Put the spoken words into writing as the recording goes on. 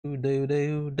Do do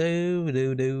do do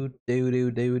do do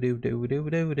do do do do do do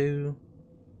do do.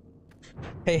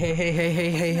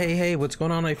 Hey, what's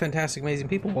going on, my fantastic, amazing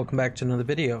people? Welcome back to another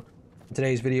video. In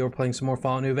today's video, we're playing some more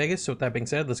Fallout New Vegas, so with that being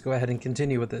said, let's go ahead and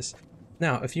continue with this.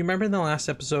 Now, if you remember in the last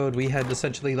episode, we had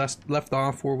essentially left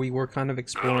off where we were kind of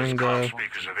exploring the...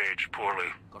 speakers have aged poorly,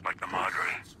 like the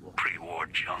Madre. Pre-war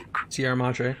junk. Sierra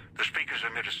Madre. The speakers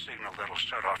emit a signal that'll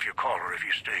set off your caller if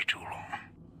you stay too long.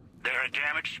 There are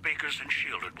damaged speakers and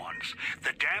shielded ones.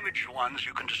 The damaged ones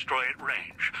you can destroy at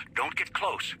range. Don't get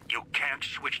close. You can't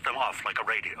switch them off like a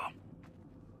radio.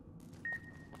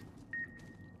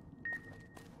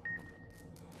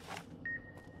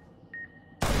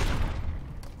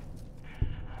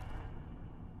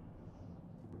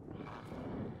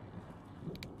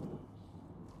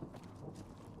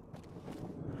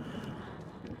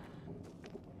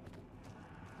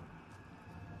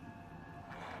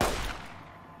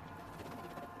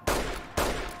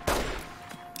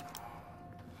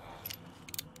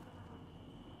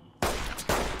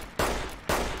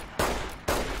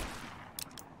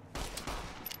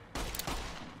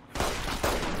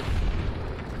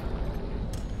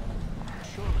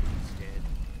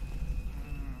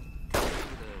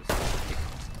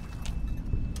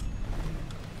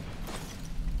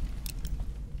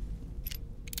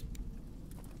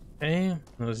 Okay,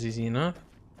 that was easy enough.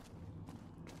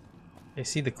 I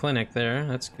see the clinic there,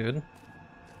 that's good.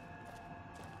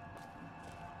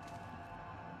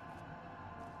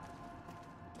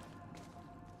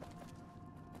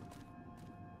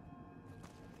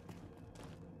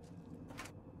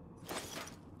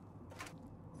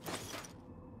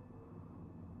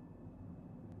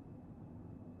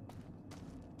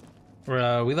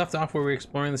 We left off where we were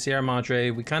exploring the Sierra Madre.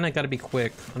 We kind of got to be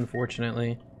quick,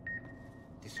 unfortunately.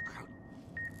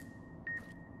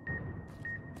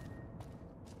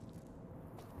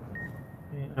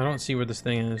 I don't see where this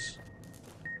thing is.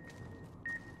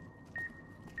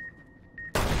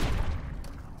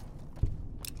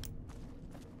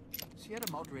 Sierra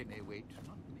Madre may wait,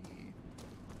 not me.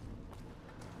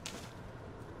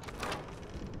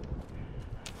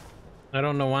 I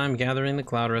don't know why I'm gathering the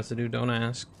cloud residue, don't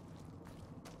ask.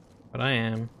 But I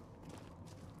am.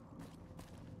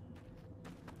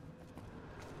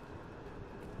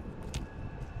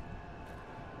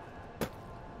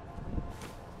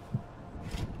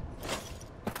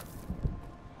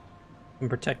 And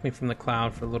protect me from the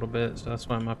cloud for a little bit, so that's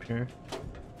why I'm up here.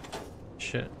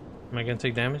 Shit. Am I gonna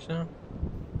take damage now?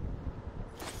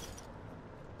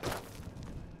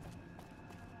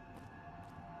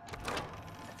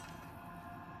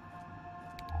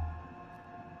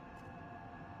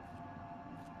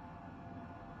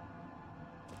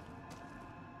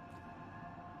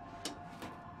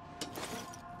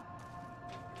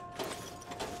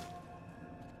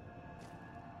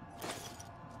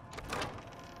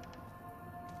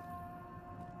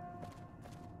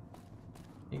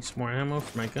 Need some more ammo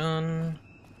for my gun.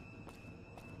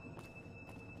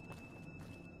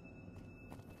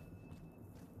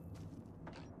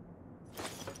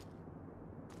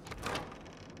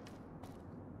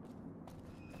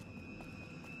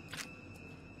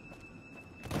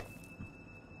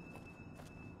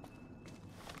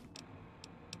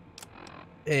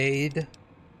 Aid.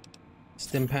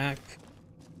 Stim pack.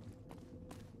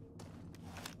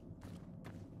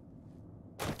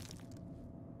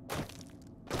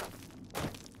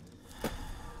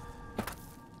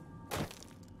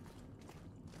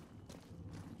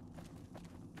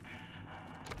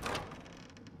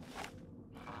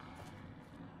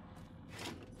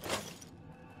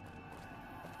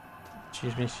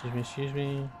 Excuse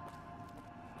me.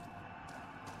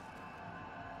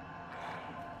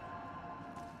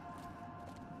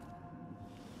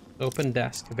 Open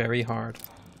desk, very hard.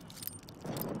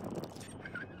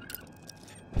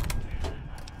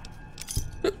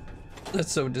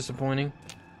 That's so disappointing.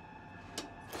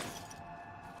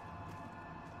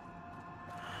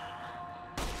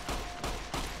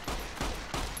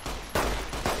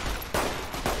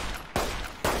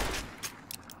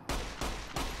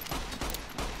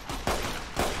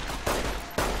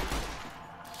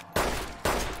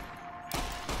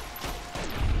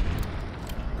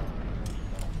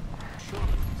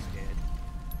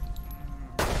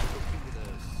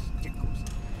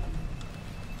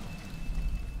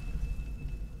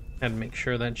 Had to make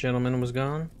sure that gentleman was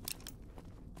gone.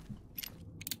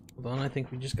 Hold on, I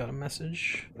think we just got a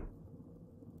message.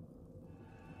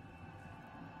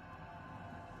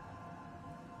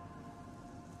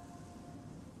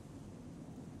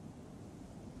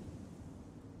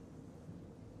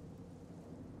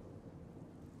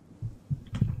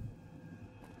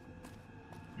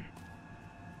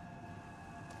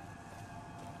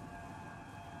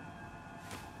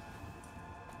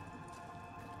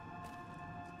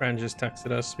 Friend just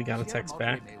texted us. We got a Sierra text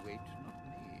Madre back. may wait, not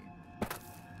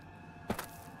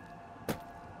me.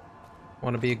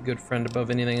 Want to be a good friend above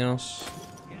anything else.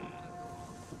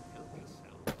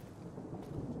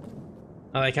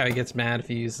 I like how he gets mad if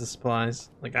you use the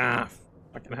supplies. Like, ah,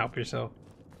 fucking help yourself.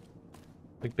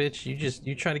 Like, bitch,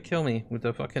 you try to kill me with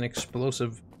a fucking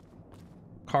explosive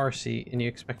car seat and you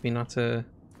expect me not to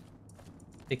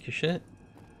take your shit?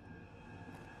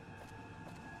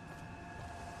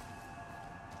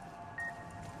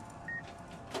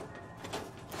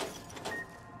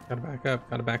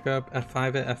 Gotta back up.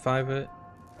 F5 it, F5 it.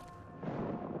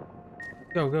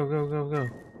 Go, go, go, go, go.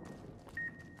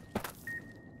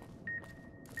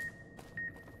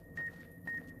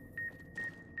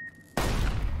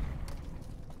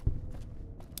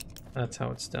 That's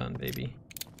how it's done, baby.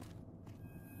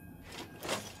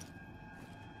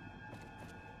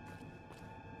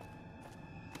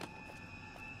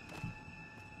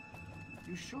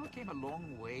 You sure came a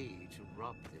long way to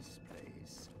rob this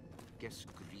place. Guess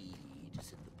greed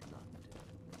is in the blood.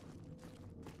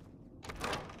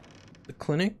 The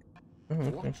clinic? Oh,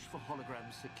 okay. Watch for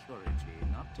hologram security.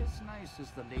 Not as nice as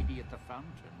the lady at the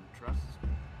fountain, trust me.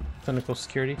 Clinical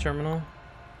security terminal.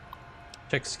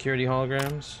 Check security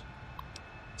holograms.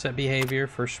 Set behavior,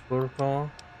 first floor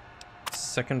call.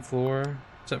 Second floor.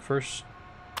 Set first.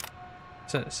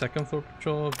 Set second floor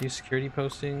patrol. View security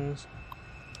postings.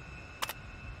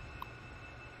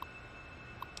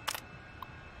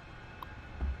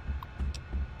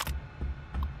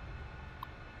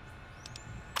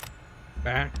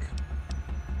 Back.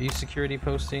 View security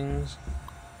postings.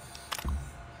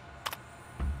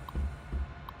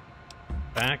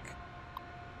 Back.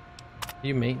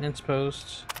 View maintenance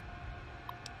posts.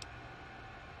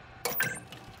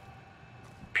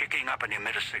 Picking up an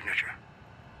emitter signature.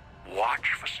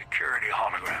 Watch for security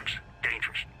holograms.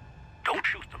 Dangerous. Don't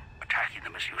shoot them. Attacking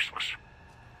them is useless.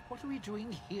 What are we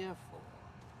doing here for?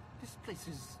 This place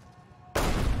is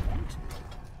haunted.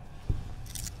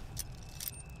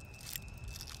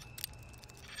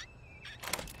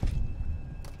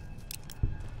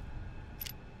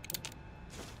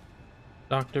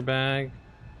 Doctor bag.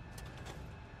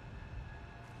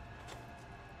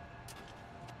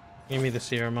 Give me the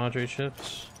Sierra Madre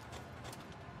chips.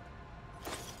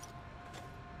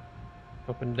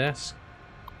 Open desk.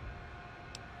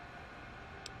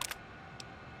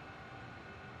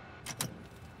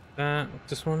 That,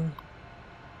 this one.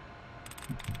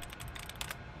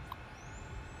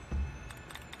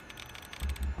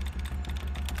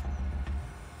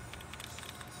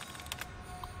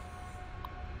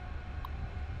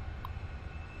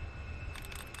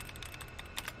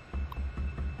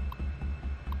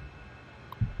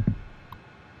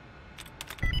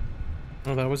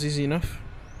 Oh, that was easy enough.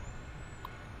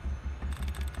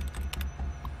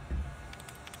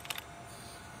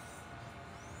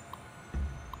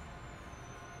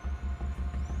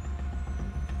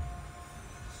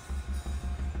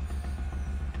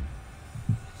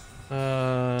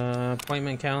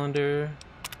 Appointment calendar.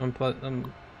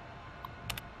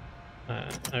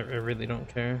 I really don't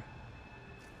care.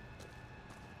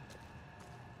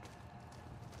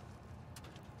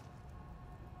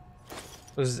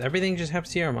 Does everything just have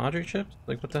Sierra Madre chips?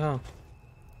 Like, what the hell?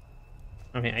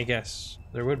 I mean, I guess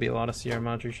there would be a lot of Sierra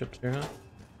Madre chips here, huh?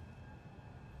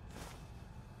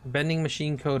 Vending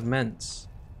machine code Ments.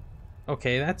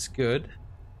 Okay, that's good.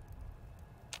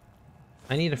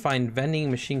 I need to find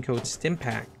vending machine code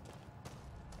Stimpack.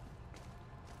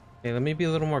 Okay, let me be a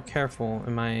little more careful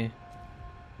in my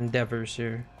endeavors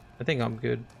here. I think I'm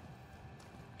good.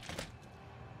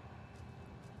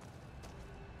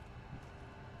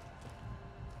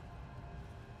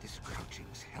 This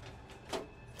crouching's hell.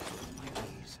 On my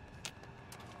knees.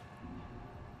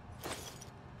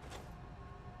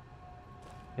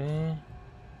 Okay.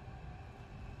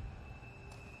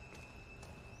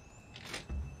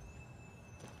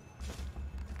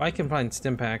 If I can find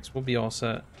Stimpaks, we'll be all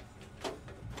set.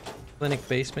 Clinic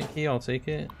basement key, I'll take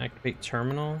it. Activate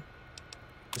terminal.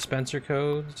 Dispenser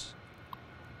codes.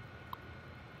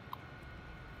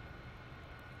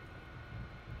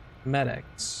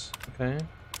 Medics. Okay.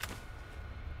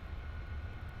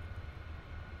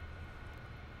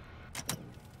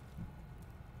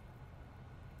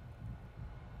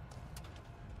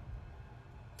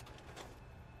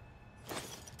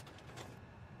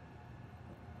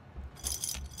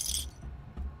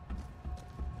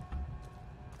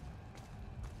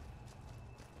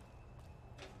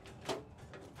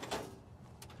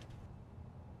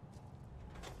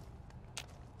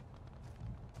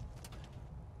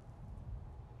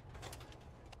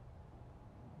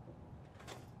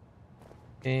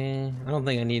 Okay, I don't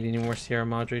think I need any more Sierra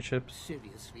Madre chips.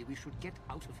 Seriously, we should get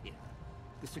out of here.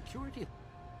 The security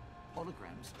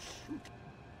holograms shoot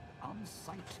on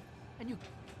sight, and you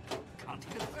can't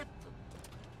even hurt them.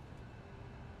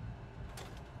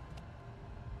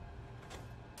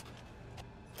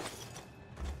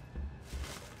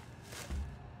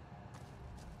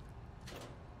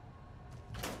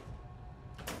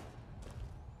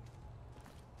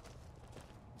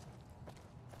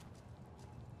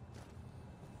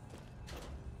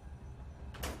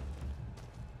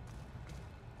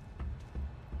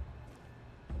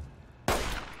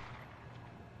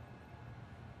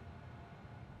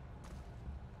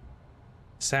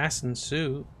 Assassin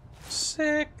suit.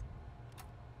 Sick.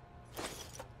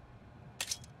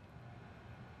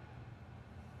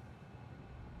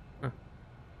 Huh.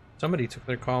 Somebody took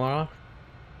their collar off.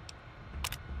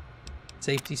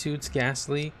 Safety suits, gas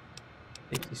leak.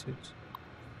 Safety suits.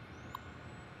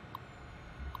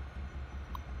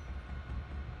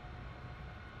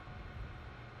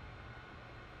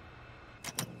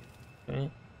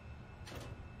 Okay.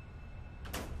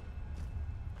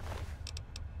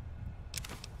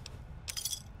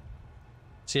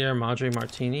 Sierra Madre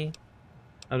Martini.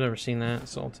 I've never seen that,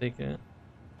 so I'll take it.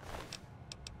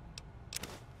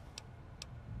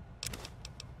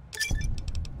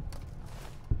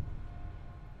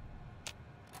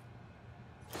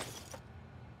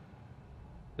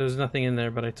 There's nothing in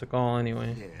there, but I took all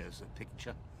anyway. There's a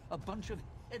picture. A bunch of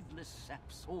headless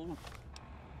saps all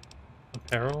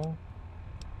Apparel.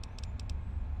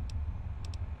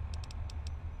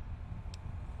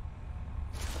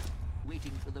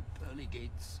 waiting for the pearly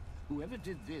gates. Whoever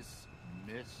did this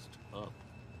messed up.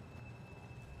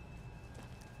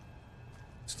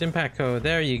 Stimpack code.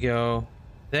 There you go.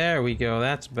 There we go.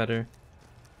 That's better.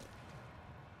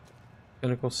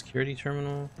 Clinical security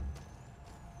terminal.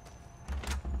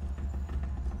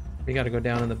 We gotta go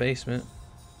down in the basement.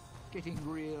 Getting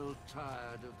real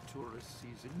tired of tourist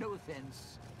season. No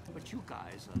offense, but you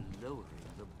guys are lowering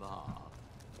the bar.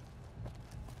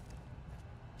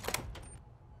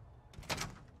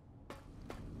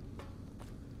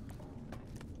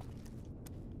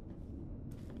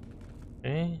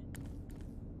 Okay.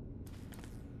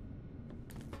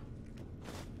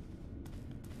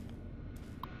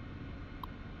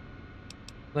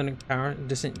 Clinic power.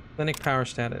 Clinic power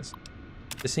status.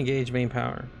 Disengage main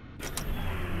power.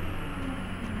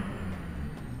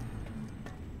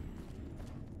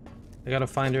 I gotta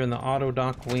find her in the auto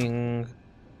dock wing.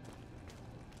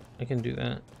 I can do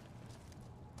that.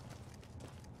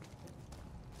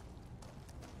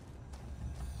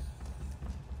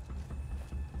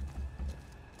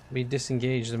 We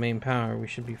disengage the main power, we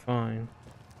should be fine.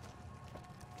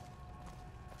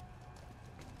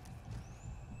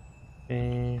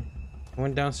 Okay. I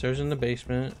went downstairs in the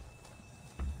basement.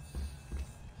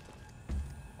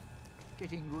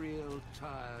 Getting real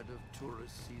tired of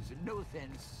tourist season. No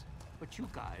offense, but you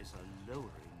guys are lowering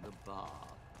the bar.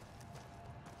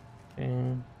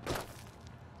 Okay.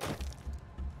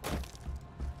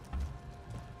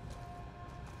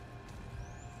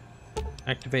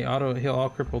 Activate auto, heal all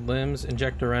crippled limbs,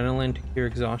 inject adrenaline to cure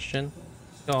exhaustion.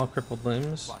 Heal all crippled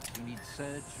limbs. What, you need surgery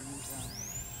done?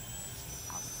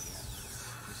 Out here.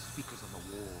 The speakers on the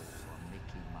wall are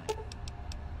making my...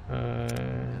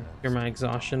 Cure my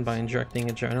exhaustion by injecting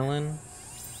adrenaline.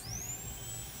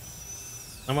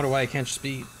 I wonder why I can't just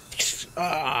be...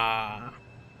 Ah!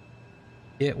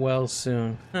 Get well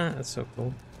soon. Ah, that's so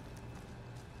cool.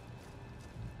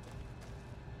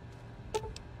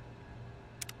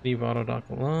 Leave auto dock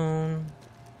alone.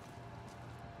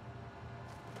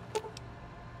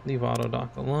 Leave auto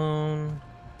dock alone.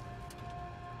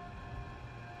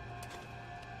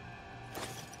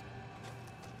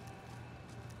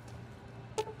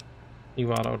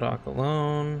 Leave auto dock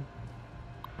alone.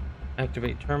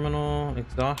 Activate terminal.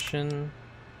 Exhaustion.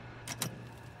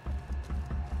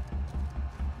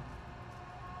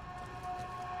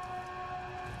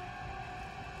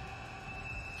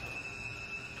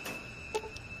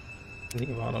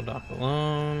 Leave auto dock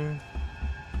alone.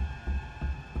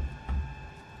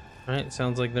 Alright,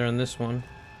 sounds like they're in this one.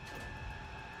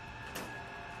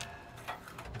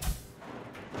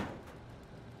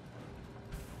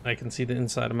 I can see the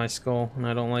inside of my skull and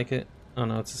I don't like it. Oh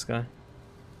no, it's this guy.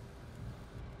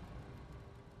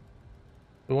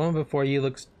 The one before you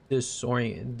looks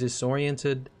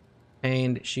disoriented,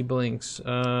 pained. She blinks.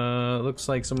 Looks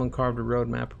like someone carved a road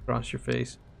map across your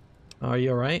face. Are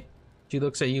you alright? She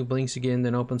looks at you, blinks again,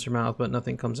 then opens her mouth, but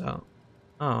nothing comes out.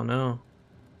 Oh no.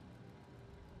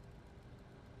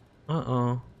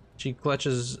 Uh-oh. She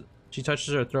touches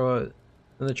her throat,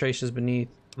 and the traces beneath.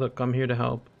 Look, I'm here to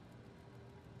help.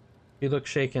 She looks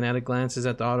shaken. At a glances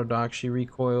at the auto dock, she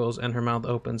recoils and her mouth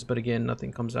opens, but again,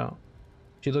 nothing comes out.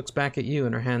 She looks back at you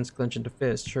and her hands clench into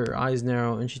fists. Her eyes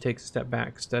narrow and she takes a step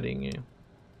back, studying you.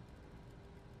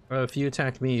 If you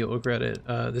attack me, you'll regret it.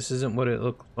 This isn't what it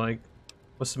looked like.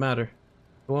 What's the matter?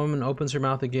 The woman opens her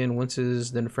mouth again,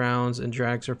 winces, then frowns, and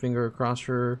drags her finger across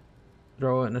her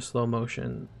throat in a slow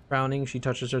motion. Frowning, she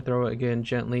touches her throat again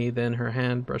gently, then her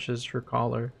hand brushes her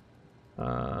collar.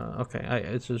 Okay,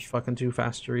 it's just fucking too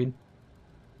fast to read.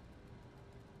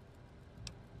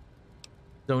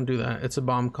 Don't do that. It's a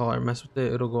bomb collar. Mess with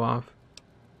it, it'll go off.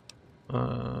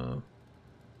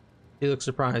 He looks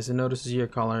surprised and notices your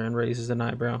collar and raises an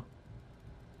eyebrow.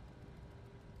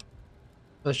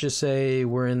 Let's just say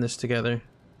we're in this together.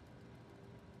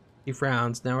 She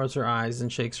frowns, narrows her eyes,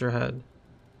 and shakes her head.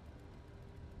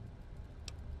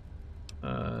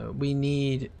 We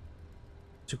need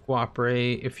to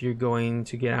cooperate if you're going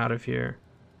to get out of here.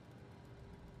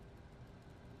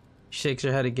 She shakes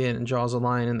her head again and draws a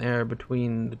line in the air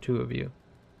between the two of you.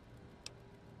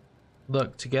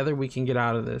 Look, together we can get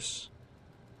out of this.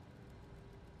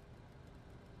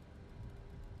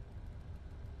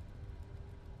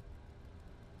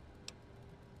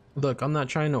 Look, I'm not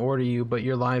trying to order you, but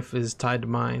your life is tied to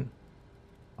mine.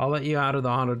 I'll let you out of the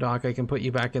auto dock. I can put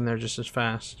you back in there just as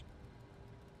fast.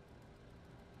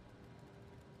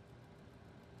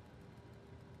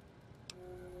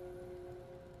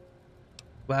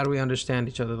 Glad we understand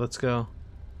each other. Let's go.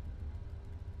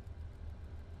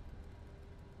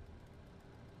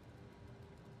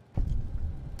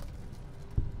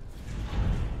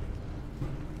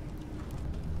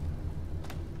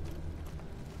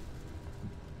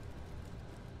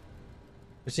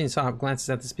 Christine Saab glances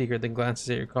at the speaker, then glances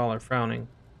at your caller, frowning.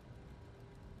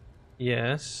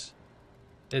 Yes.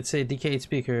 It's a decayed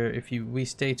speaker. If we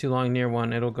stay too long near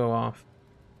one, it'll go off.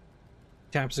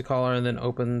 Taps the collar and then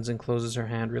opens and closes her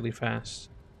hand really fast.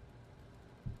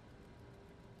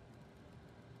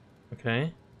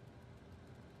 Okay.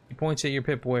 She points at your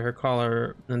Pip-Boy, her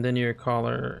collar, and then your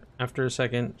collar. After a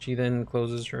second, she then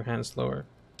closes her hand slower.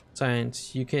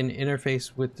 Science. You can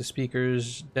interface with the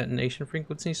speaker's detonation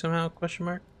frequency somehow? Question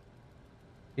mark.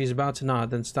 She's about to nod,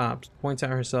 then stops, points at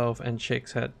herself, and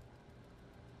shakes head.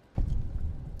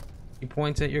 She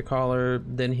points at your collar,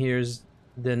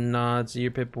 then nods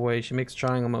your Pip-Boy. She makes a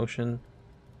triangle motion.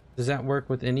 Does that work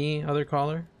with any other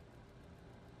collar?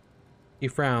 She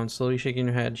frowns, slowly shaking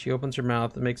her head. She opens her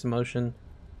mouth and makes a motion,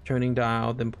 turning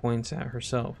dial, then points at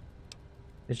herself.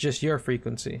 It's just your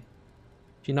frequency.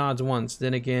 She nods once,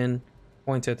 then again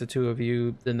points at the two of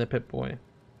you, then the Pip-Boy.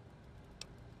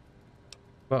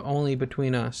 But only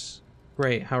between us.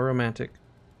 Great, how romantic.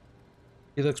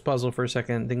 He looks puzzled for a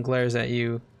second, then glares at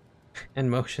you and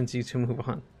motions you to move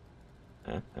on.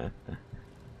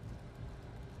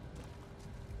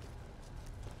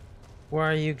 Where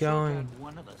are you going?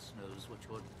 One of us knows what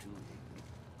you're doing.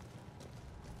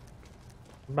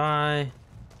 Bye.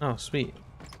 Oh, sweet.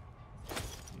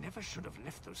 Never should have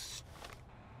left those.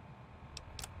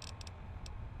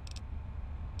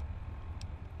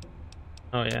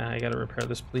 Oh yeah, I gotta repair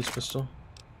this police pistol.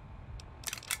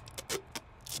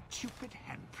 Stupid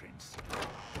handprints.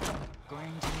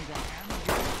 Going to need a hand.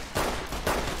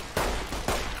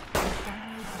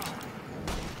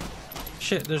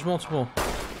 Shit, there's multiple.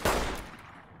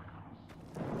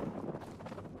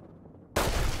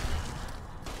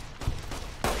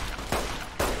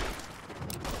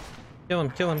 Kill him,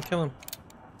 kill him, kill him.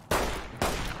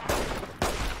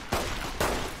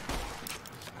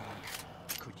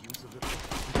 Could use a little.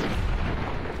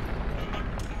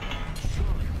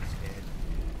 Surely he's dead.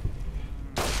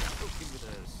 Poke him with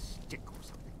a stick or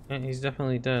something. Yeah, he's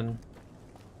definitely dead.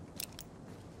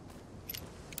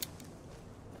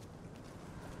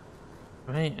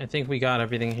 Right, I think we got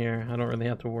everything here. I don't really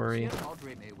have to worry.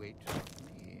 Audrey may wait for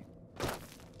me.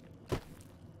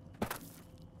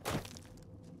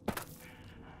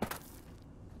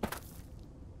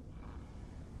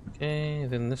 Okay,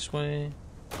 then this way.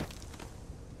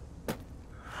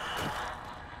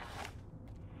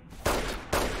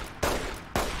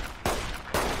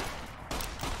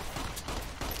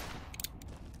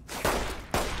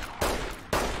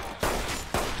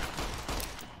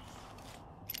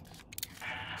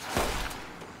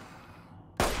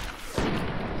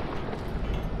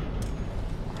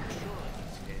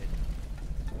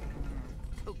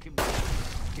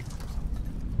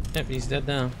 Yep, he's dead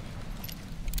now.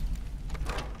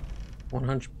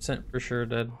 100% for sure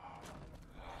dead.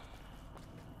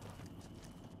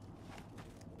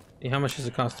 See, how much does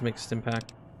it cost to make a stim pack?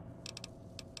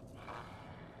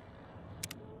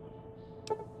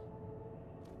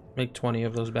 Make 20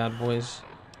 of those bad boys.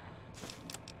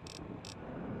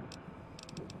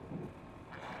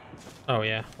 Oh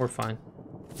yeah, we're fine.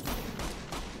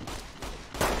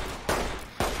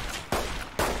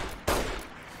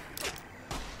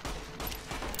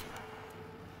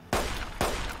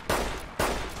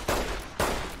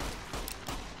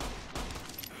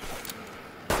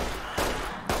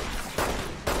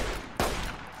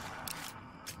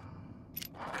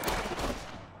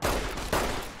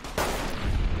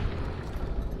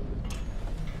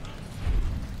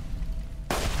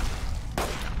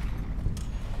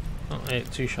 I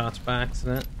hit 2 shots by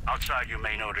accident. Outside, you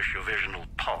may notice your vision will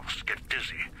pulse, get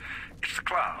dizzy. It's the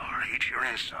cloud. Eat your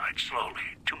inside slowly.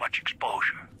 Too much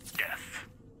exposure. Death.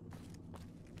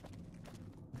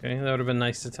 Okay, that would have been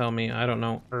nice to tell me, I don't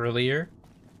know, earlier.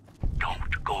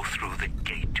 Don't go through the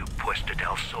gate to Puesta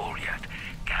del Sol yet.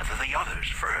 Gather the others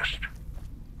first.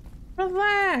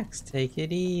 Relax, take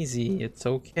it easy. It's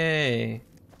okay.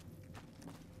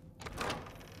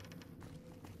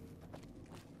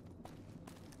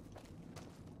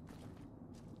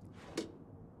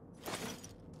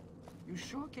 You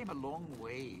sure came a long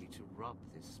way to rob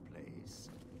this place.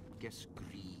 Guess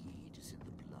greed is in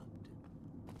the blood.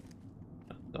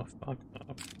 Shut the fuck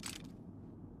up.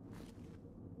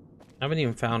 I haven't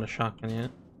even found a shotgun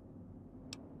yet.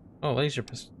 Oh, laser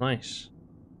pistol. Nice.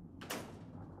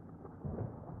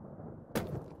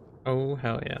 Oh,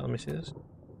 hell yeah. Let me see this.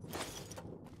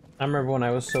 I remember when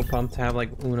I was so pumped to have, like,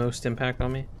 Uno Stimpack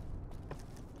on me.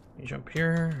 Let me jump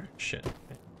here. Shit.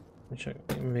 Okay. Let me check.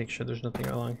 Let me make sure there's nothing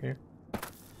along here.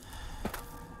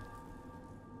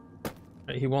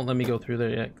 Right, he won't let me go through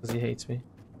there yet because he hates me.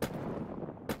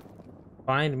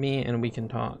 Find me and we can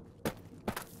talk.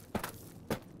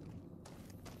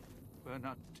 We're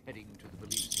not heading to the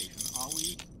police station, are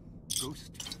we?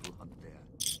 Ghost people hunt there.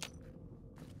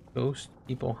 Ghost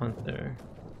people hunt there.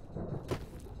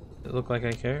 Does it look like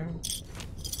I care?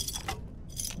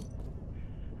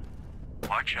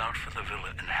 Watch out for the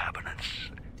villa inhabitants.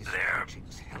 They're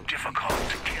difficult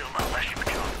to kill unless you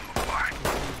kill them apart.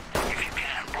 If you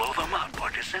can, blow them up or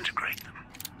disintegrate them.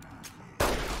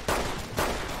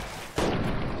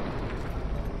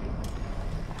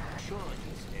 Sure,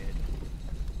 he's dead.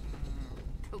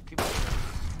 Poke him with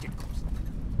a stick or something.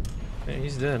 Yeah,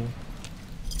 he's dead.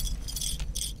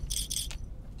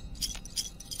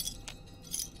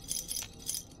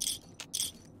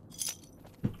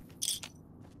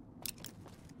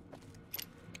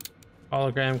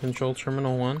 Hologram control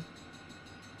terminal 1.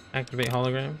 Activate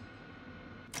hologram.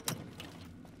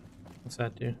 What's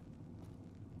that do?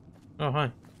 Oh,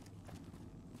 hi.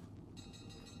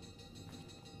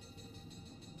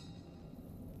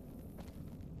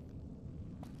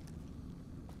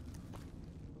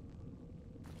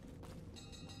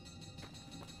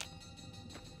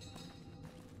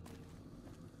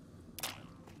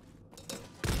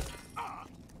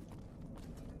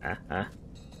 Haha.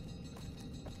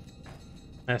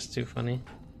 That's too funny.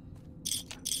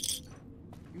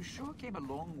 You sure came a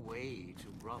long way to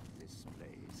rob this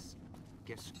place.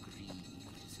 Guess greed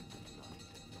is in the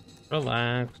blood.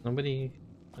 Relax. Nobody...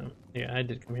 Oh, yeah, I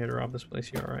did come here to rob this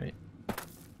place. You're alright.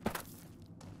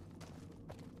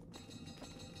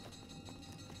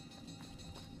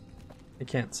 I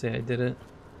can't say I did it.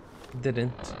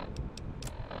 Didn't.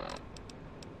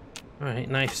 Alright,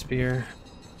 knife spear.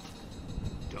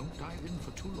 Don't dive in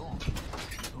for too long.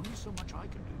 There's only so much I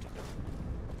can do to help.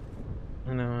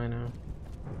 I know, I know.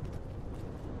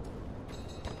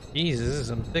 Jesus, this is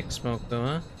some thick smoke though,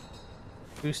 huh?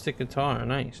 Acoustic guitar,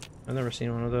 nice. I've never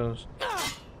seen one of those.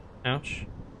 Ouch.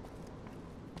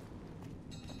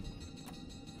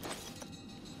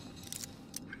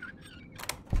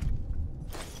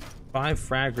 Five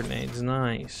frag grenades,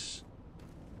 nice.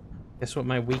 Guess what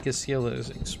my weakest skill is?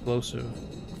 Explosive.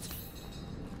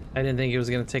 I didn't think it was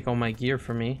gonna take all my gear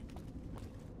from me.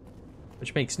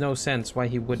 Which makes no sense why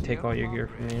he would take all your gear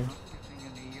from you.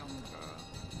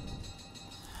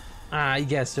 Ah, I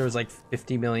guess there was like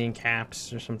 50 million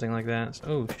caps or something like that. So,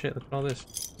 oh shit, look at all this.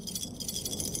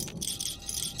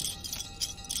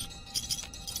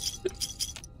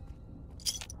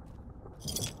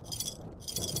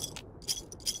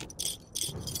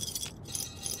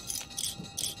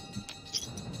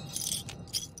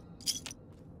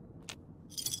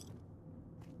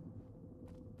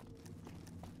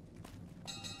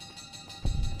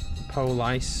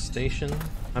 Police station.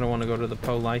 I don't want to go to the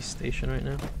police station right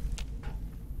now.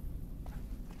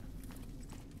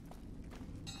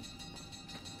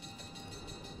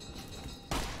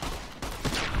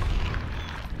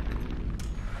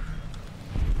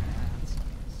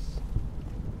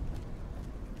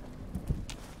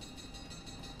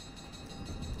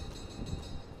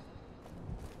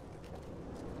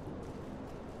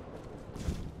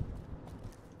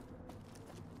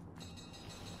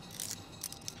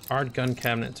 Hard gun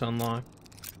cabinet to unlock.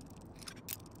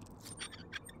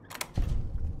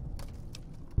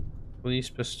 Police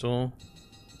pistol.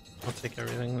 I'll take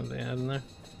everything that they had in there.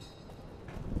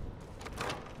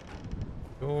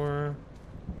 Door.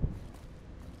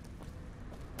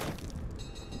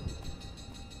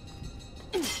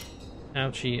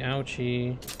 Ouchie,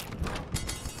 ouchie.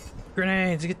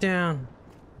 Grenades, get down!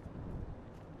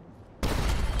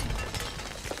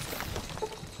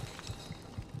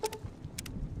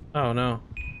 Oh no.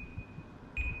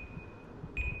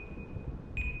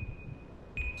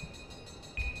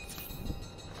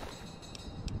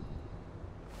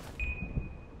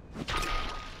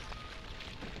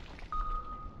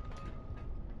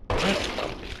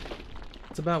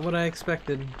 That's about what I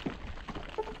expected.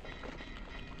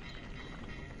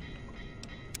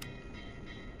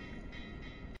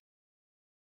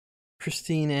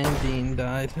 Christine and Dean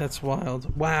died. That's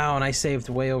wild. Wow, and I saved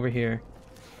way over here.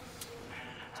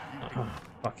 Oh,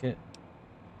 fuck it.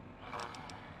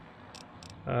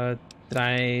 Do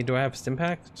I have stim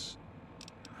packs?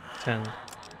 10.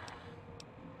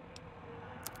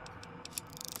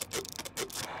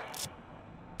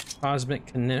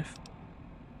 Cosmic Kniff.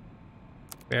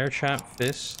 Bear Trap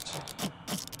Fist.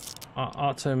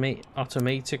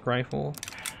 Automatic Rifle.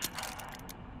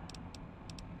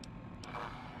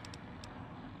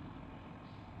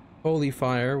 Holy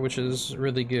Fire, which is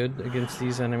really good against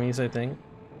these enemies, I think.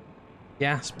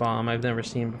 Gas Bomb, I've never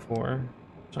seen before,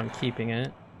 so I'm keeping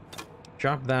it.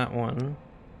 Drop that one.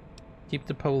 Keep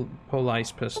the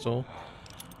Police Pistol.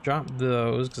 Drop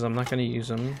those, because I'm not going to use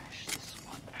them.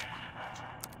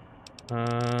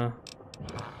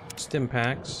 Stim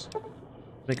packs.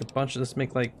 Make a bunch of, let's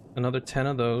make like another 10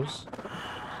 of those.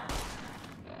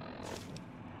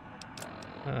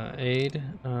 Aid.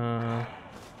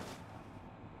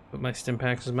 Put my stim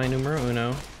packs as my numero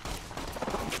uno.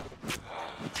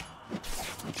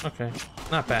 Okay,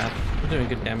 not bad. We're doing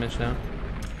good damage now.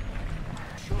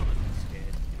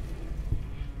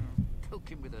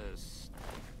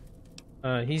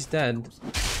 He's dead.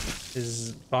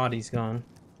 His body's gone.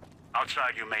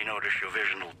 Outside, you may notice your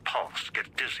vision will pulse,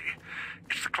 get dizzy.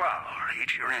 It's the cloud.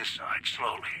 Eats your inside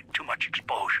slowly. Too much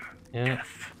exposure. Yeah.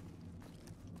 Death.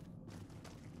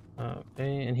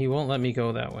 Okay, and he won't let me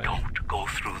go that way. Don't go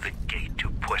through the gate to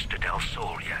Puesta del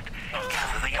Sol yet.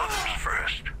 Gather the others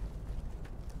first.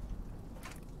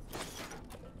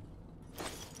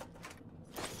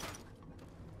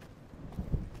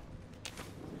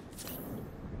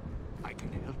 I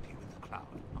can help you with the cloud,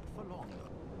 not for long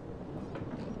though.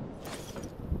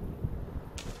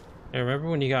 Hey, remember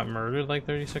when you got murdered like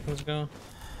 30 seconds ago?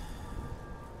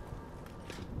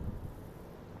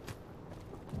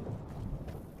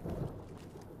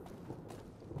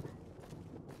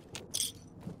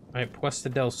 Alright, Puesta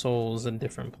del Sol is a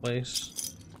different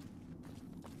place.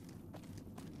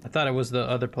 I thought it was the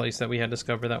other place that we had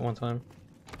discovered that one time.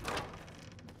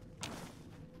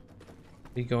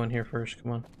 We go in here first,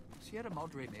 come on. Sierra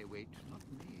Madre may wait, not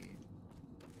me.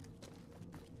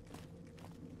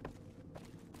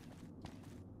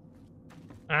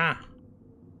 Ah!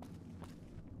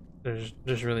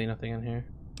 There's really nothing in here.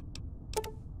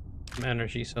 Some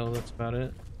energy cell, that's about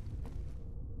it.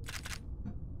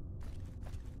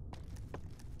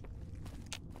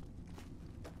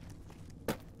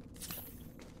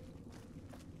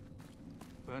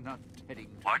 We're not heading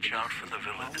to Watch out for the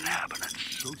village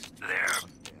inhabitants. They're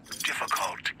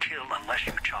difficult to kill unless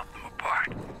you chop them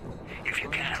apart. If you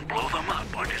can, blow them up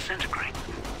or disintegrate.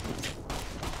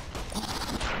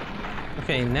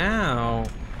 Okay, now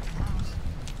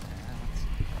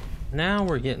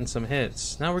we're getting some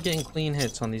hits. Now we're getting clean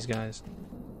hits on these guys.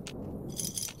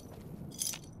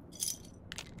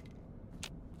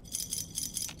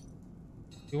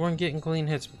 We weren't getting clean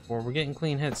hits before. We're getting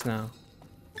clean hits now.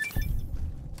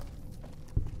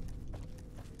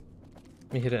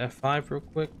 Let me hit an F5 real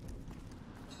quick.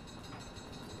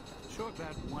 Sure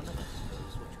glad one of us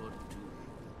knows what you're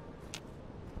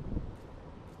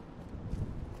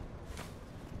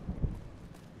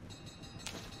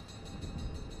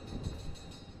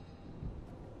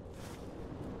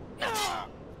doing.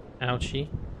 Ouchie.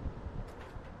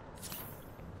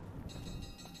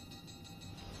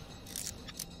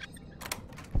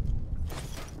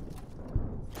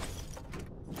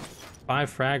 Five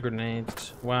frag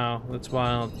grenades. Wow, that's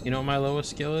wild. You know what my lowest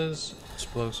skill is?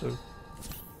 Explosive.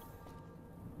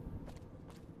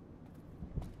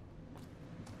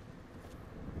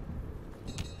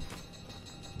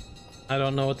 I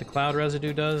don't know what the cloud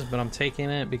residue does, but I'm taking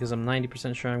it because I'm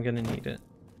 90% sure I'm gonna need it.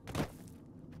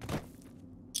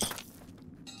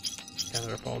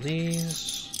 Gather up all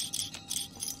these.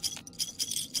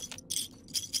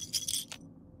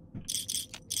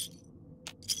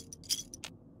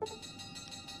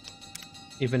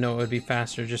 Even though it would be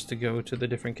faster just to go to the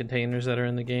different containers that are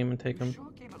in the game and take them.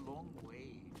 Sure came a long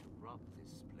way to rob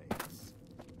this place.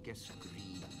 Guess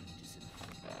greed is in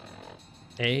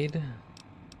the Aid.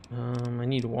 I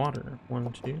need water.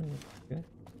 1, 2. Okay.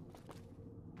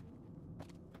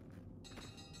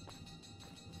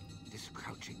 This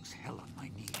crouching's hell on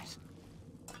my knees.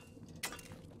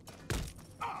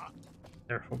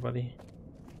 Careful, buddy.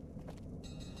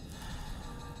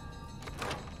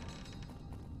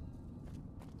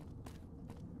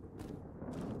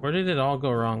 Where did it all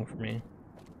go wrong for me?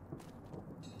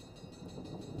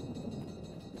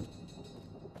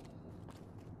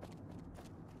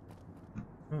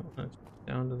 Oh, that's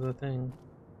down to the thing.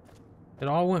 It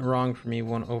all went wrong for me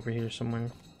one over here somewhere.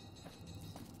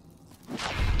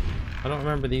 I don't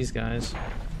remember these guys.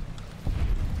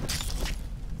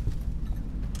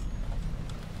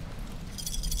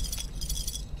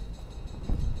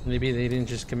 Maybe they didn't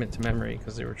just commit to memory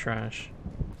because they were trash.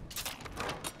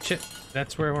 Shit,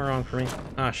 that's where it went wrong for me.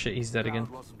 Ah, shit, he's dead again.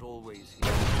 Wasn't always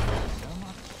here. So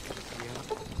much here.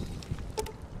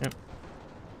 Yep.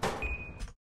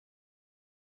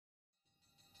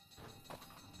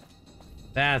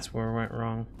 That's where it went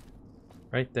wrong.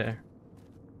 Right there.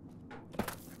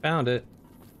 Found it.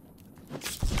 It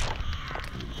was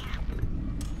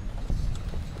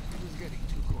getting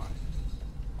too quiet.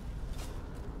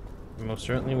 It most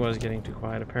certainly was getting too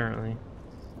quiet, apparently.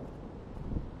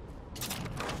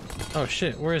 Oh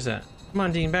shit, where is that? Come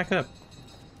on, Dean, back up.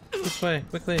 This way,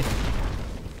 quickly.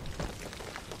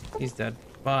 He's dead.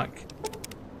 Fuck.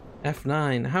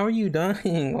 F9. How are you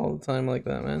dying all the time like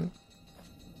that, man?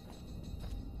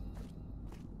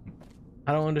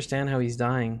 I don't understand how he's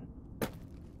dying.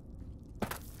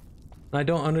 I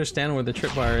don't understand where the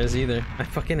tripwire is either. I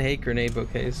fucking hate grenade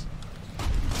bouquets.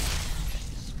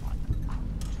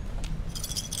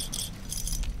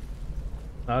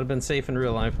 I would have been safe in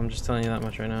real life, I'm just telling you that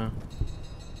much right now.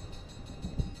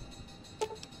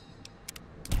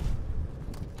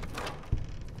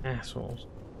 Assholes.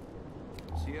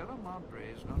 Sierra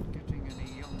Madre is not getting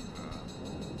any younger.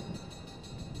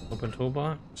 Open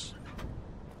toolbox.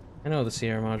 I know the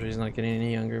Sierra Madre is not getting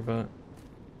any younger, but...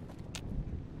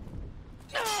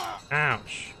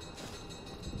 Ouch!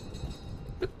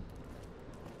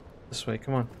 This way,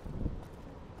 come on.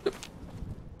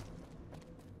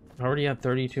 Already at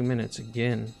 32 minutes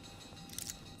again.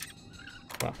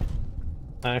 Wow.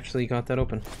 I actually got that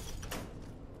open.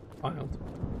 Wild.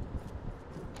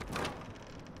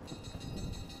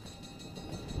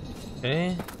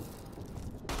 Okay.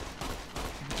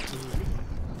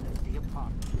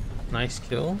 Nice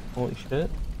kill. Holy shit.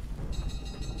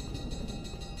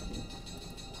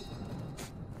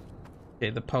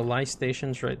 Okay, the police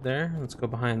station's right there. Let's go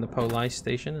behind the police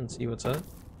station and see what's up.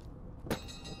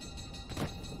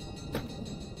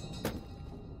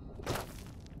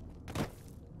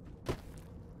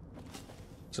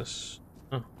 What's this?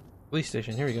 Oh, police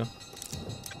station. Here we go.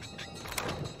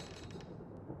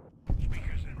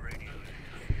 Speakers and radios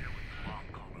interfere with the long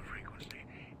caller frequency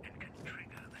and can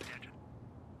trigger the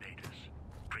detonators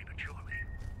prematurely.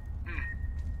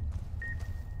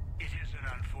 It is an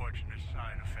unfortunate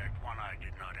side effect, one I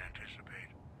did not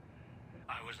anticipate.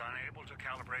 I was unable to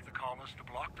calibrate the callers to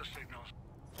block the signals.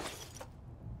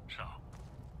 So,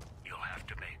 you'll have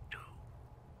to make do.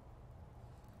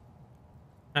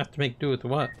 Have to make do with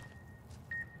what?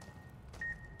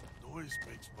 Noise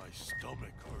makes my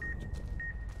stomach hurt.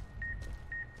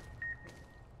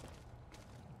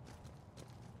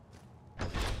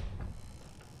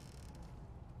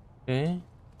 Okay.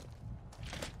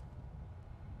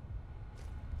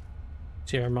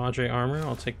 Sierra Madre armor,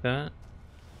 I'll take that.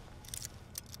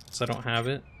 So I don't have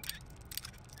it.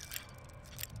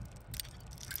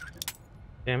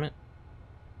 Damn it.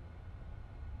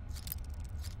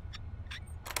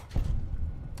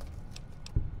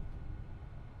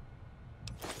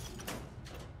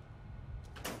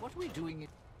 What are we doing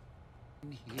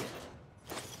in here?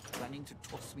 Planning to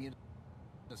toss me in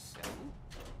a cell?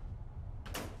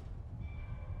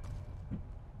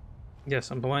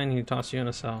 Yes, I'm planning to toss you in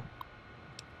a cell.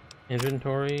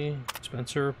 Inventory,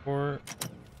 Spencer report.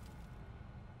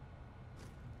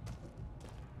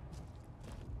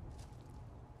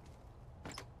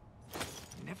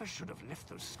 Never should have left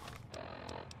those.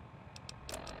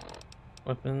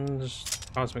 Weapons,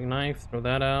 cosmic knife, throw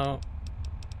that out.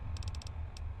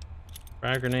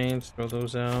 Frag grenades, throw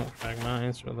those out. Frag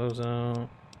mines, throw those out.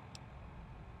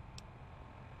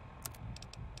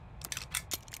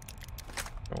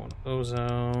 Throw one of those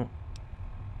out.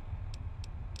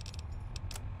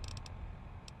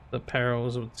 The peril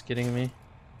is what's getting me.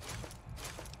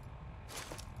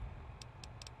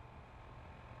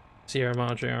 Sierra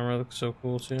Madre armor looks so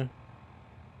cool too.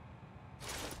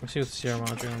 Let's see what the Sierra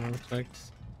Madre armor looks like.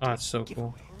 Oh, it's so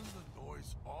cool. Turn the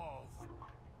noise off.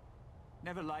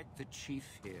 Never liked the chief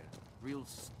here. Real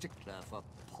stickler for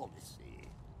policy.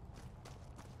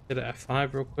 Hit a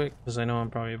F5 real quick, because I know I'm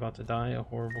probably about to die a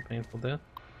horrible, painful death.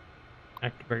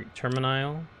 Activate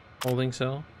terminal, holding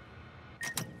cell.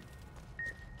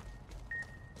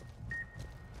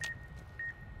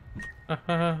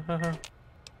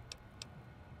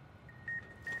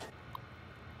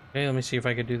 Okay, let me see if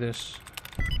I could do this.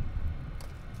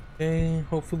 Okay,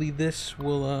 hopefully this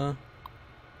will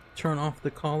turn off the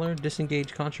collar.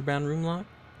 Disengage contraband room lock.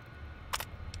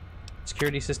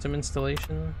 Security system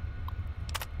installation.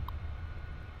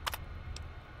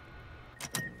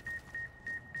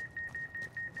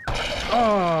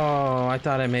 Oh, I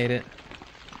thought I made it.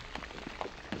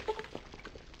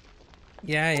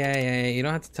 Yeah. You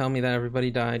don't have to tell me that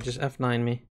everybody died. Just F9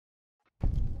 me.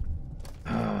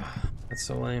 That's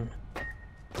so lame.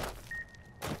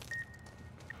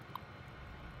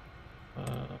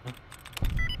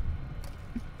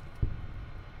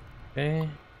 Okay.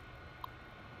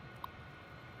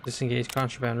 Disengage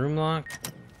contraband room lock.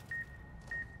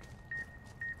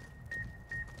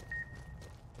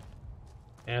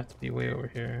 I have to be way over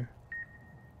here.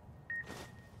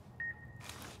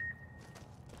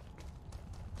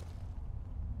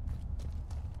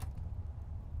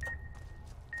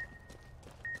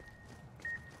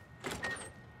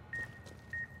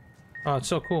 Oh, it's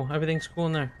so cool. Everything's cool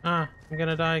in there. Ah, I'm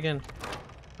gonna die again.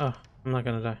 Oh, I'm not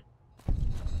gonna die.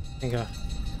 Thank God.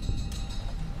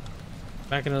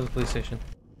 Back into the police station.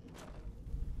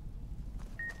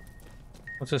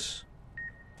 What's this?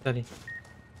 Steady.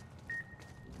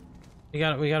 We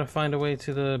gotta find a way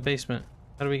to the basement.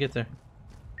 How do we get there?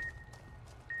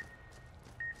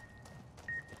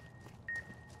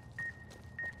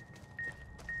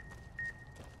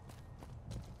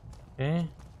 Okay.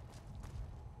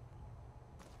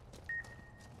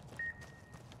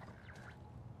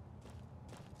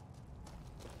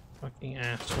 Fucking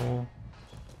asshole.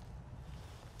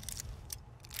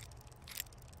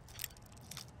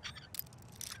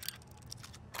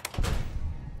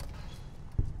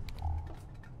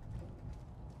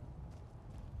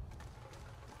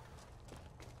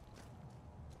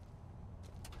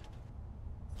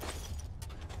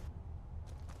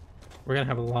 We're gonna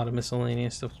have a lot of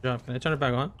miscellaneous stuff to drop. Can I turn it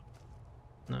back on?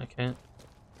 No, I can't.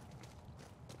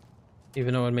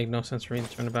 Even though it would make no sense for me to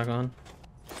turn it back on.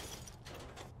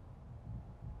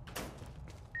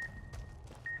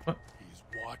 What? He's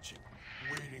watching,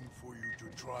 waiting for you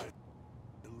to try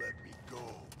to let me go.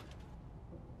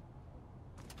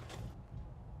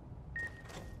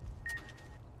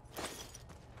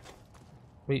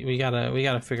 We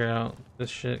gotta figure out this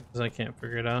shit because I can't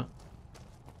figure it out.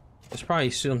 It's probably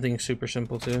something super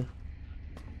simple too.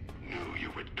 Knew you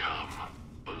would come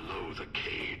below the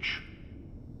cage,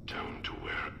 down to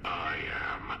where I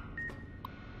am.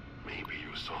 Maybe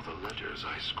you saw the letters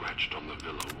I scratched on the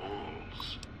villa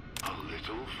walls. A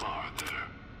little farther.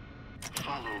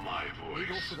 Follow my We've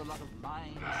voice. offered a lot of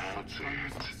mines, That's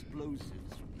shotguns, it. explosives.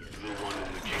 The one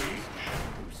in the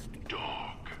cage.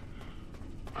 Dog.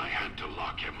 I had to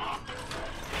lock him up.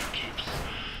 He keeps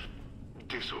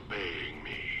disobeying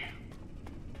me.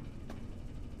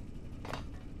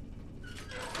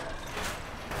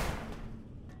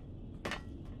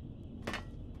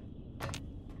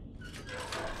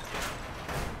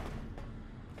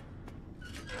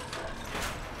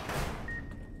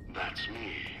 That's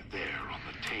me there on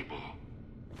the table.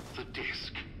 The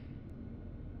disc.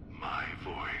 My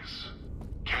voice.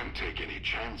 Can't take any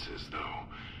chances, though.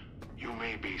 You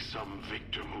may be some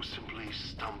victim who simply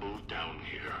stumbled down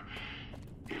here.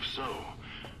 If so,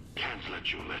 can't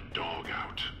let you let Dog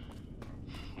out.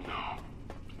 No,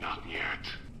 not yet.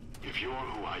 If you're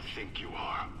who I think you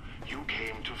are, you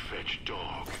came to fetch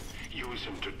Dog. Use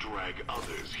him to drag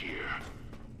others here.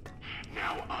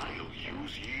 Now I'll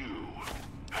use you.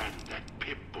 And that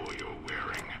Pip-Boy you're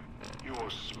wearing. You're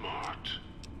smart.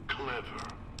 Clever.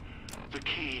 The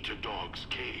key to Dog's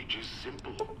cage is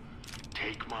simple.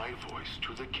 Take my voice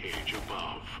to the cage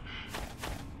above.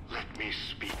 Let me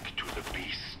speak to the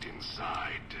beast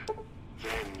inside.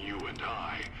 Then you and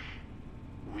I,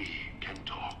 we can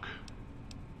talk.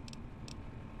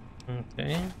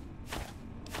 Okay.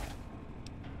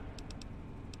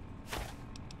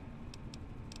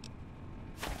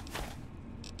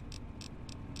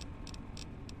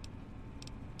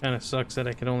 Kind of sucks that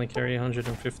I could only carry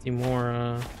 150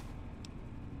 more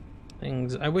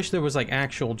things. I wish there was like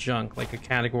actual junk, like a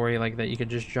category like that you could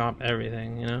just drop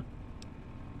everything, you know?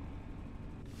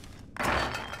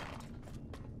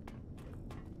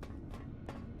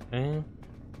 Okay.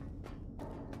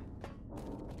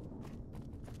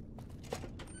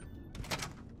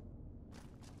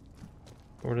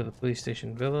 Over to the police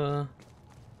station villa.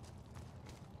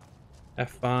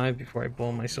 F5 before I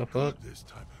blow myself up. This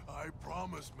time, I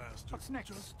promise, Master. What's next?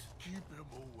 Just keep him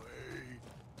away.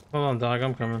 Hold on, dog.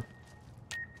 I'm coming.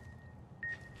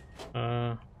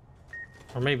 Or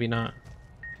maybe not.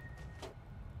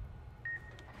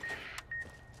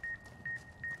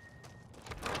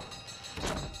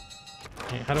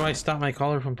 Hey, how do I stop my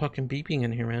collar from fucking beeping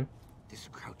in here, man? This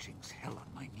crouching's hell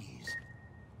on my knees.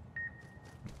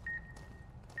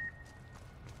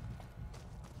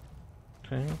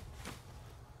 Okay.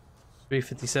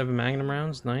 357 Magnum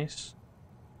rounds, nice.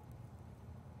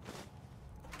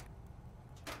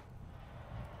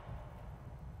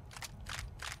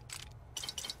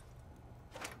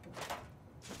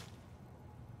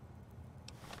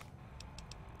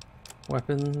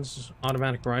 Weapons,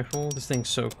 automatic rifle. This thing's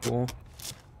so cool.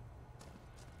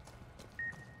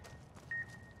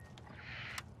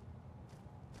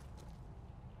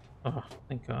 Oh,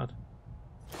 thank God.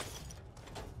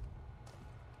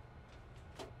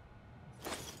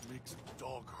 Makes a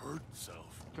dog hurt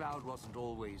himself. Cloud wasn't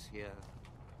always here.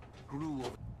 Grew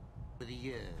over the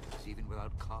years, even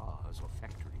without cars or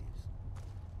factories.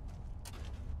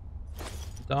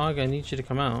 Dog, I need you to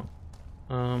come out.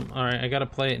 Alright, I gotta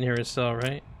play it near his cell,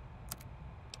 right?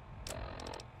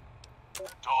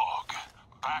 Dog,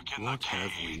 back in the cage. What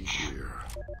have we here?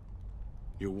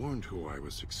 You weren't who I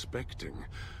was expecting.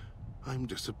 I'm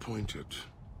disappointed.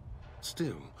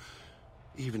 Still,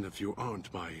 even if you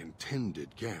aren't my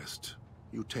intended guest,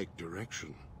 you take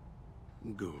direction.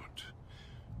 Good.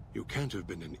 You can't have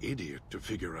been an idiot to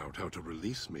figure out how to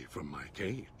release me from my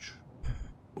cage.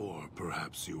 Or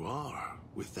perhaps you are,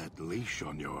 with that leash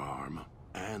on your arm,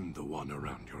 and the one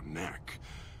around your neck.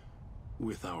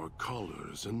 With our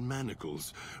collars and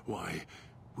manacles, why,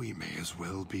 we may as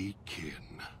well be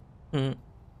kin.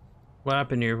 What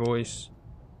happened to your voice?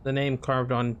 The name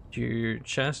carved on your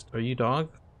chest? Are you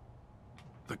Dog?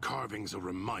 The carving's a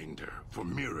reminder for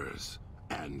mirrors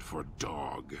and for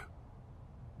Dog.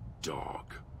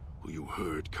 Dog, who you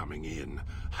heard coming in,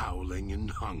 howling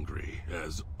and hungry,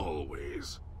 as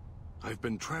always. I've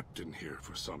been trapped in here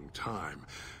for some time.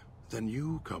 Then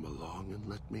you come along and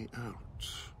let me out.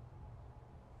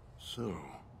 So,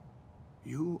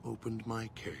 you opened my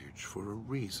cage for a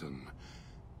reason.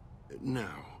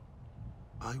 Now,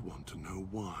 I want to know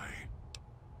why.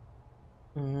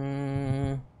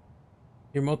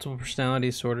 Your multiple personality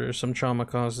disorder, some trauma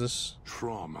causes.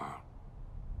 Trauma.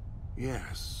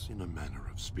 Yes, in a manner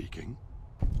of speaking.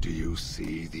 Do you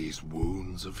see these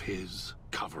wounds of his,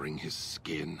 covering his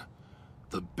skin?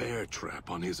 The bear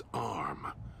trap on his arm.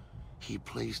 He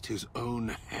placed his own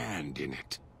hand in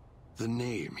it. The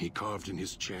name he carved in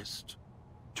his chest.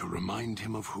 To remind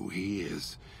him of who he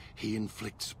is, he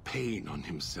inflicts pain on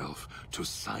himself to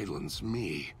silence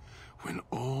me, when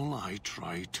all I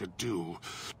try to do...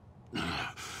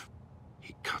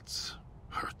 He cuts,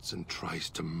 hurts, and tries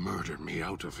to murder me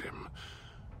out of him.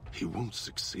 He won't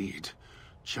succeed,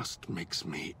 just makes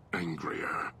me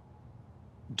angrier.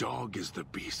 Dog is the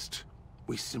beast.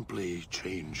 We simply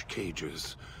change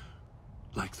cages,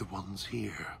 like the ones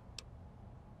here.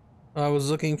 I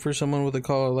was looking for someone with a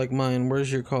collar like mine.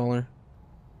 Where's your collar?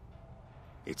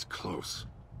 It's close.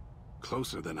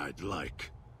 Closer than I'd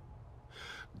like.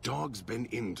 Dog's been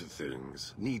into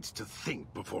things, needs to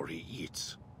think before he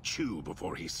eats, chew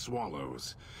before he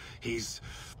swallows. He's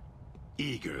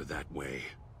eager that way.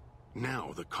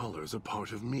 Now the collar's a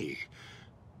part of me.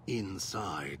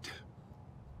 Inside.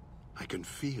 I can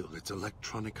feel its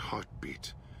electronic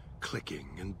heartbeat, clicking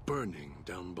and burning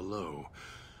down below.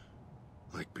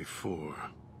 Like before.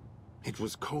 It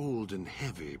was cold and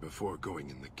heavy before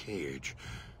going in the cage.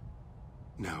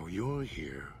 Now you're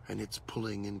here, and it's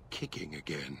pulling and kicking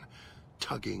again,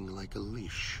 tugging like a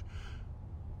leash.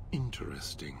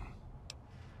 Interesting.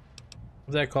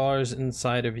 If that collar's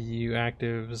inside of you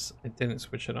actives, I didn't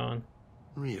switch it on.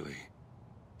 Really?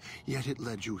 Yet it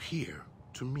led you here,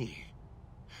 to me.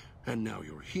 And now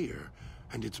you're here,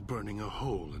 and it's burning a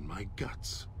hole in my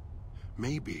guts.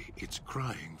 Maybe it's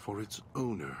crying for its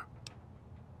owner.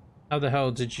 How the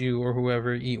hell did you or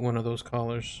whoever eat one of those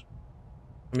collars?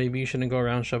 Maybe you shouldn't go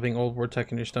around shoving old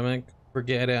Vortec in your stomach.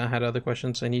 Forget it, I had other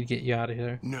questions. I need to get you out of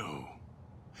here. No.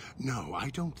 No, I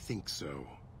don't think so.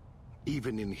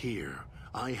 Even in here,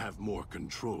 I have more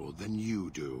control than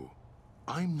you do.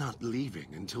 I'm not leaving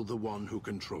until the one who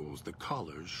controls the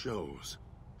collars shows.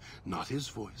 Not his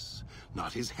voice,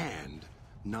 not his hand,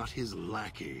 not his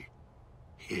lackey.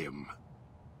 Him.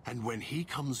 And when he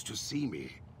comes to see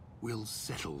me, we'll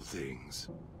settle things.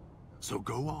 So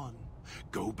go on.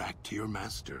 Go back to your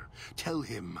master. Tell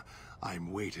him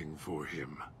I'm waiting for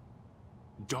him.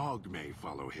 Dog may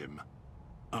follow him.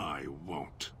 I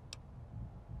won't.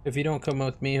 If you don't come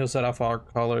with me, he'll set off our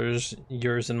colors,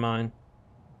 yours and mine.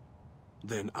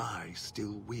 Then I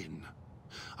still win.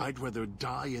 I'd rather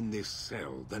die in this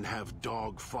cell than have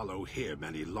Dog follow him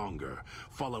any longer.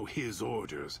 Follow his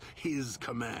orders, his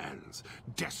commands,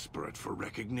 desperate for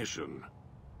recognition.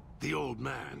 The old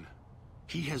man,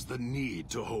 he has the need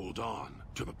to hold on,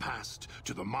 to the past,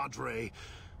 to the Madre.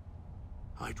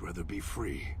 I'd rather be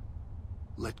free.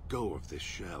 Let go of this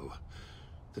shell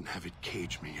than have it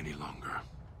cage me any longer.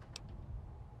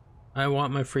 I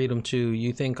want my freedom too.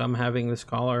 You think I'm having this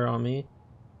collar on me?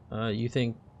 You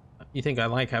think I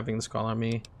like having this collar on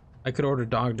me? I could order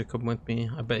Dog to come with me.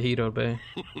 I bet he'd obey.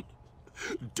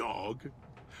 Dog?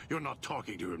 You're not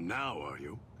talking to him now, are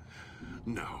you?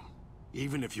 No.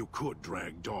 Even if you could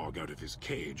drag Dog out of his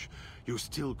cage, you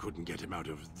still couldn't get him out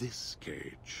of this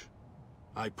cage.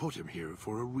 I put him here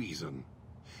for a reason.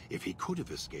 If he could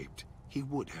have escaped, he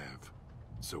would have.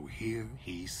 So here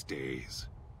he stays.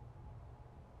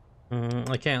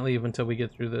 I can't leave until we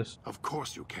get through this. Of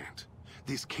course you can't.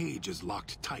 This cage is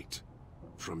locked tight.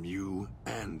 From you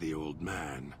and the old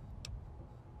man.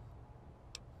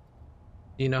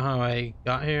 Do you know how I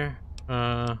got here?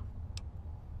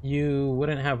 You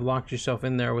wouldn't have locked yourself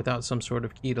in there without some sort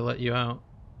of key to let you out.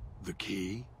 The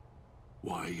key?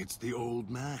 Why, it's the old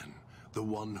man. The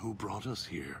one who brought us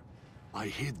here. I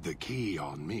hid the key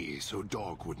on me so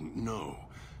Dog wouldn't know.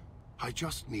 I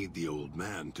just need the old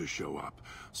man to show up,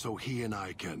 so he and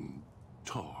I can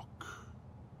talk.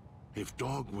 If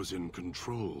Dog was in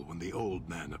control when the old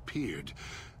man appeared,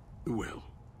 well,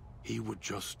 he would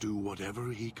just do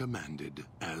whatever he commanded,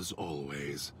 as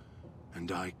always.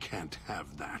 And I can't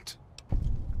have that.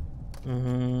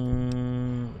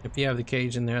 If you have the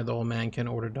cage in there, the old man can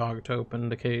order Dog to open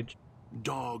the cage.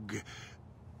 Dog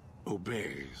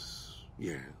obeys,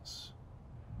 yes.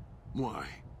 Why?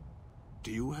 Do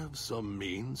you have some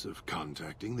means of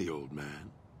contacting the old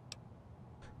man?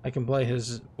 I can play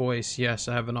his voice. Yes,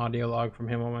 I have an audio log from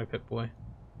him on my Pip-Boy.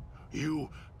 You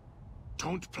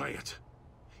don't play it.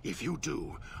 If you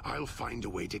do, I'll find a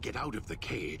way to get out of the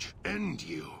cage, end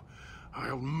you.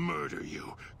 I'll murder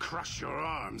you, crush your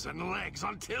arms and legs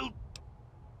until...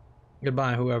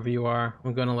 Goodbye, whoever you are.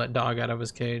 I'm gonna let Dog out of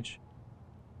his cage.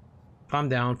 Calm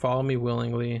down, follow me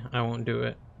willingly. I won't do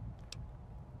it.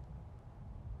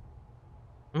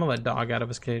 I'm gonna let Dog out of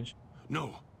his cage.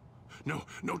 No,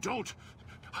 don't!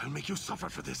 I'll make you suffer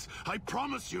for this, I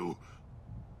promise you!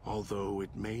 Although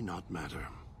it may not matter.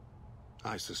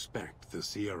 I suspect the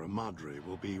Sierra Madre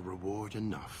will be reward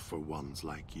enough for ones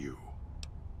like you.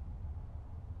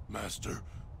 Master,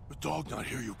 the Dog not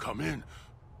hear you come in.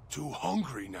 Too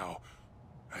hungry now.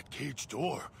 At cage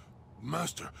door.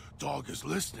 Master, Dog is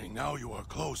listening now you are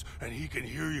close, and he can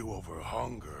hear you over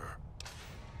hunger.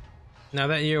 Now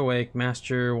that you're awake,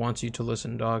 Master wants you to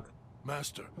listen, Dog.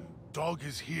 Master, Dog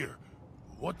is here.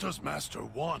 What does Master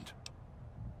want?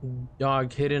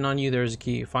 Dog, hidden on you, there's a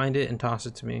key. Find it and toss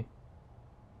it to me.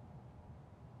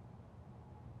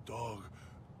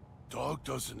 Dog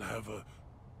doesn't have a...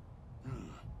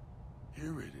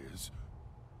 Here it is.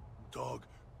 Dog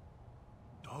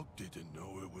didn't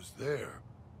know it was there.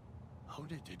 How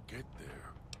did it get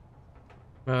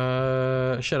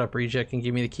there? Shut up, reject, and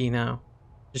give me the key now.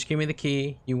 Just give me the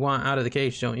key. You want out of the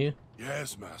cage, don't you?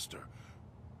 Yes, Master.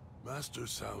 Master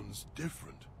sounds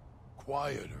different.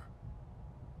 Quieter.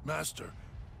 Master,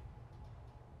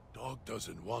 Dog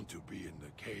doesn't want to be in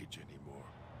the cage anymore.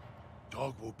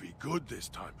 Dog will be good this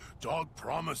time. Dog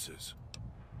promises.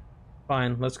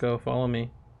 Fine, let's go. Follow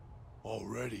me.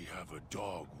 Already have a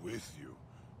dog with you.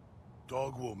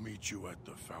 Dog will meet you at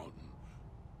the fountain.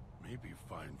 Maybe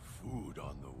find food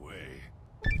on the way.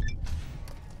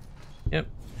 Yep.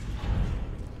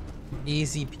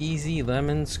 Easy peasy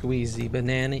lemon squeezy,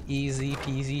 banana easy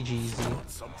peasy jeezy. Not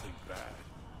something bad.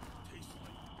 Tastes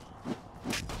like...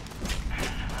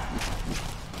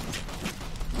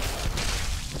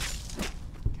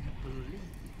 Can't believe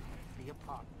the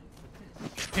apartment for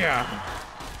this. Yeah.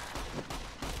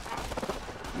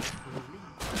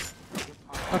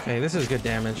 Okay, this is good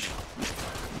damage.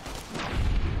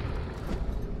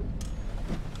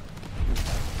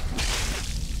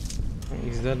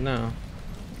 He's dead now.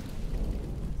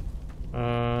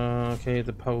 Okay,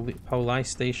 the police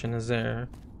station is there.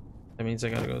 That means I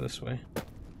gotta go this way.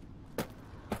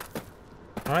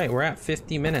 Alright, we're at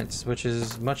 50 minutes, which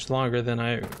is much longer than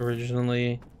I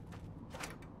originally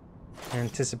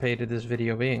anticipated this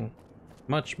video being.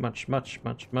 Much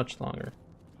longer.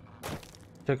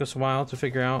 Took us a while to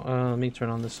figure out. Let me turn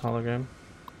on this hologram.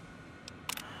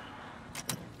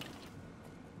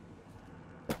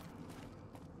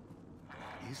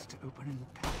 Used to open in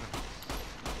paradise.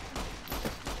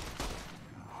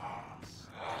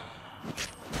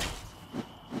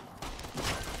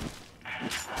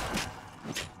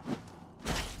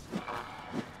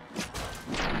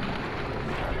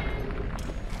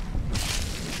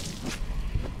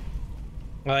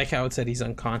 I like how it said he's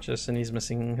unconscious and he's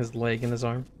missing his leg and his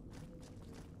arm.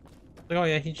 Like, oh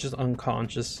yeah, he's just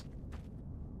unconscious.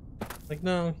 Like,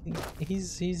 no,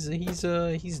 he's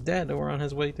dead or on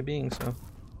his way to being so.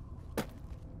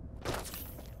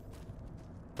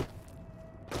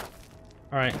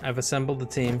 All right, I've assembled the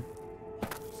team.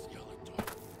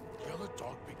 Yell at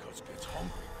dog because gets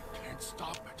hungry. Can't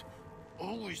stop it.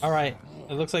 Always. All right,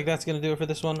 it looks like that's gonna do it for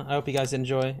this one. I hope you guys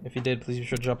enjoy. If you did, please be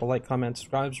sure to drop a like, comment,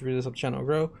 subscribe to really help the channel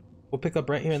grow. We'll pick up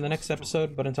right here in the next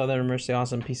episode, but until then, remember to stay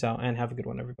awesome, peace out, and have a good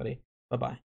one, everybody. Bye bye.